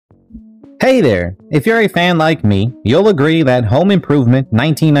Hey there! If you're a fan like me, you'll agree that Home Improvement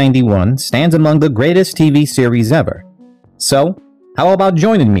 1991 stands among the greatest TV series ever. So, how about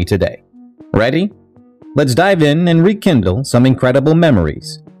joining me today? Ready? Let's dive in and rekindle some incredible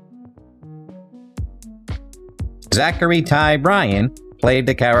memories. Zachary Ty Bryan played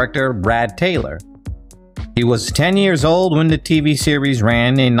the character Brad Taylor. He was 10 years old when the TV series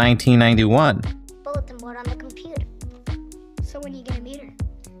ran in 1991. Bulletin board on the computer. So when are you gonna meet her?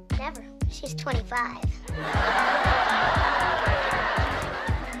 Never. She's 25.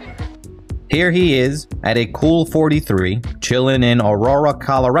 Here he is at a cool 43, chilling in Aurora,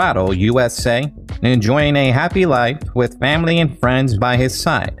 Colorado, USA, enjoying a happy life with family and friends by his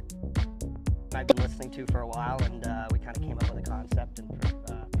side. I've been listening to for a while, and we kind of came up with a concept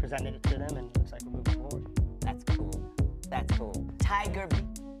and presented it to them, and it looks like we're moving forward. That's cool. That's cool. Tiger.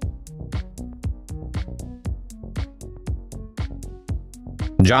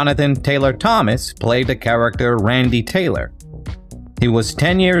 Jonathan Taylor Thomas played the character Randy Taylor. He was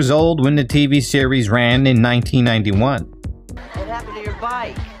 10 years old when the TV series ran in 1991. What happened to your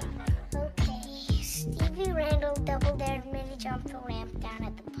bike? Okay, Stevie Randall double-dared mini jump the ramp down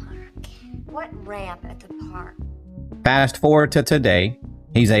at the park. What ramp at the park? Fast forward to today,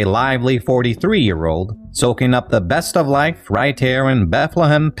 he's a lively 43-year-old, soaking up the best of life right here in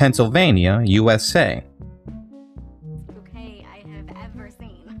Bethlehem, Pennsylvania, USA. Okay, I have ever seen.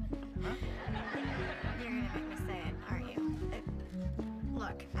 You're gonna make me say it, aren't you?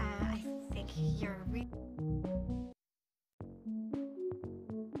 Look, I think you're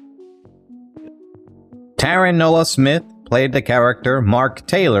Taron Noah Smith played the character Mark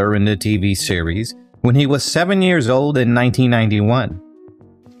Taylor in the TV series when he was 7 years old in 1991.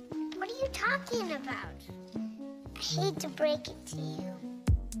 What are you talking about? I hate to break it to you,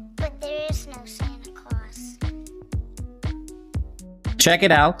 but there is no Santa Claus. Check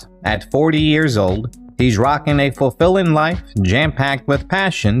it out, at 40 years old, he's rocking a fulfilling life jam-packed with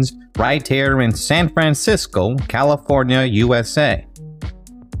passions right here in San Francisco, California, USA.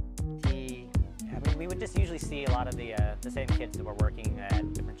 We would just usually see a lot of the same kids that were working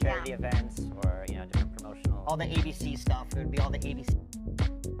at different charity events or, different promotional. All the ABC stuff. It would be all the ABC.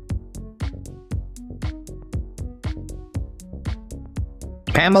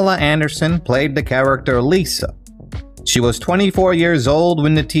 Pamela Anderson played the character Lisa. She was 24 years old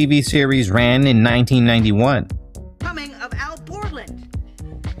when the TV series ran in 1991. Coming of Al Borland.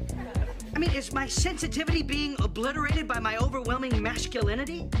 I mean, is my sensitivity being obliterated by my overwhelming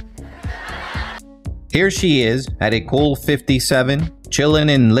masculinity? Here she is at a cool 57, chilling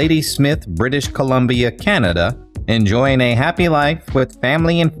in Ladysmith, British Columbia, Canada, enjoying a happy life with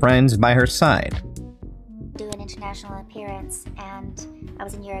family and friends by her side. Do an international appearance, and I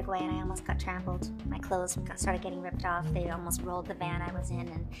was in Uruguay and I almost got trampled. My clothes started getting ripped off. They almost rolled the van I was in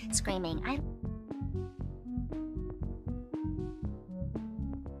and screaming.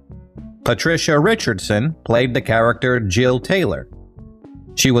 Patricia Richardson played the character Jill Taylor.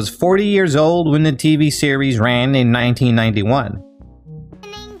 She was 40 years old when the TV series ran in 1991.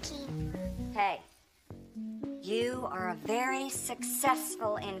 Hey, you are a very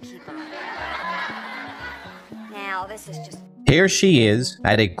successful innkeeper. Now, this is just... Here she is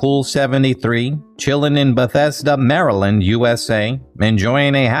at a cool 73, chilling in Bethesda, Maryland, USA,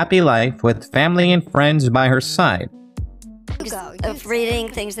 enjoying a happy life with family and friends by her side. Of reading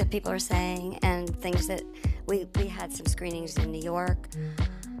things that people are saying and things that we had some screenings in New York.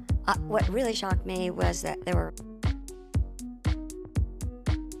 What really shocked me was that there were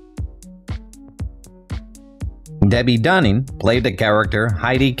Debbie Dunning played the character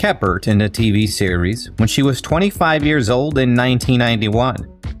Heidi Keppert in the TV series when she was 25 years old in 1991.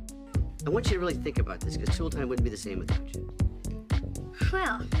 I want you to really think about this, because Tool Time wouldn't be the same without you.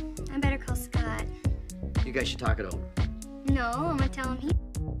 Well, I better call Scott. You guys should talk it over. No, I'm gonna tell him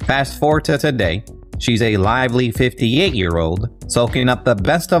Fast forward to today, she's a lively 58-year-old, soaking up the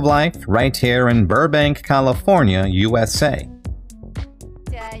best of life right here in Burbank, California, USA.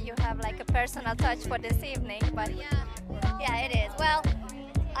 Yeah, you have like a personal touch for this evening, but yeah, it is. Well,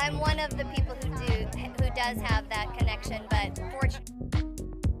 I'm one of the people who does have that connection, but fortunately.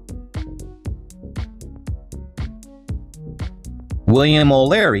 William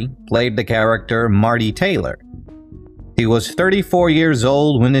O'Leary played the character Marty Taylor. He was 34 years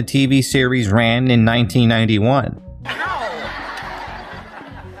old when the TV series ran in 1991.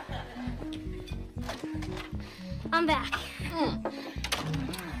 I'm back.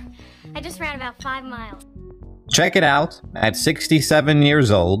 I just ran about 5 miles. Check it out, at 67 years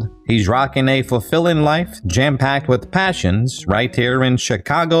old, he's rocking a fulfilling life jam-packed with passions right here in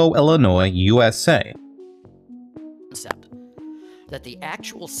Chicago, Illinois, USA. that the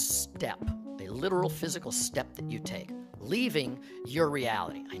actual step, a literal physical step that you take, leaving your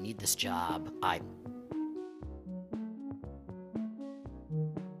reality. I need this job.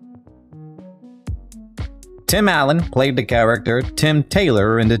 Tim Allen played the character Tim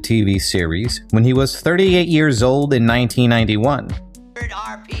Taylor in the TV series when he was 38 years old in 1991.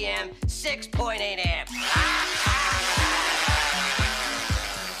 RPM, 6.8 amps.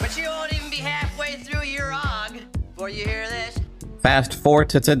 But you won't even be halfway through your og before you hear this. Fast forward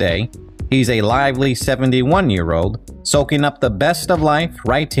to today, he's a lively 71-year-old soaking up the best of life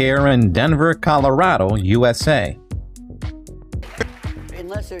right here in Denver, Colorado, USA.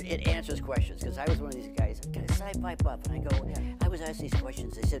 Unless it answers questions, because I was one of these guys, kind of sci-fi buff, and I was asked these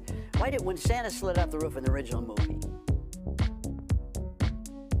questions. They said, when Santa slid off the roof in the original movie?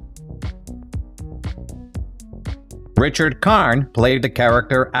 Richard Karn played the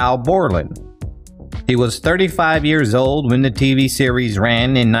character Al Borland. He was 35 years old when the TV series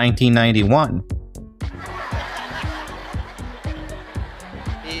ran in 1991.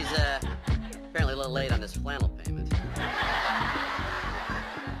 He's apparently a little late on his flannel payment.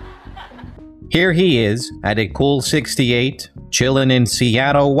 Here he is at a cool 68, chilling in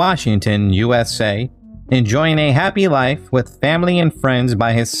Seattle, Washington, USA, enjoying a happy life with family and friends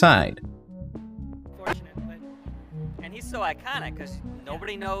by his side. And he's so iconic because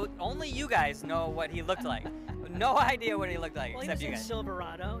nobody knows, only you guys know what he looked like. No idea what he looked like, Well, except he you was in guys.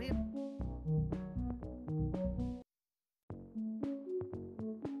 Silverado.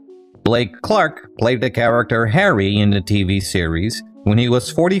 Blake Clark played the character Harry in the TV series when he was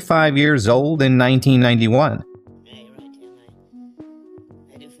 45 years old in 1991. Yeah, you're right, Tim.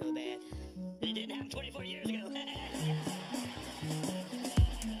 I do feel bad. But it didn't happen 24 years ago.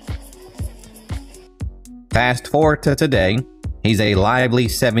 Fast forward to today, he's a lively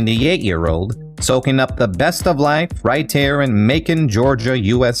 78-year-old soaking up the best of life right here in Macon, Georgia,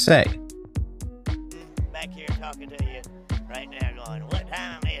 USA. Back here talking to you right now going, what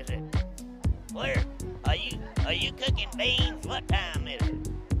time is it? Where? Are you cooking beans? What time is it?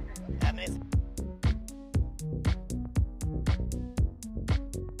 I mean,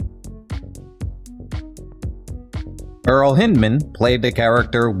 Earl Hindman played the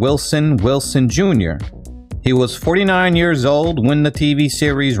character Wilson Jr. He was 49 years old when the TV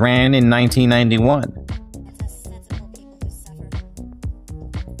series ran in 1991.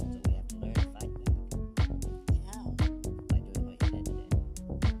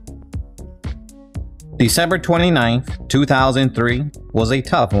 December 29th, 2003 was a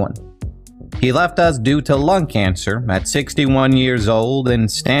tough one. He left us due to lung cancer at 61 years old in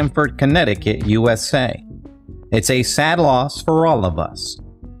Stamford, Connecticut, USA. It's a sad loss for all of us.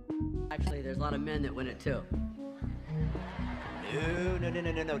 Actually, there's a lot of men that win it too.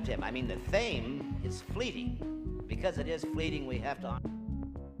 No, Tim. I mean, the fame is fleeting. Because it is fleeting, we have to...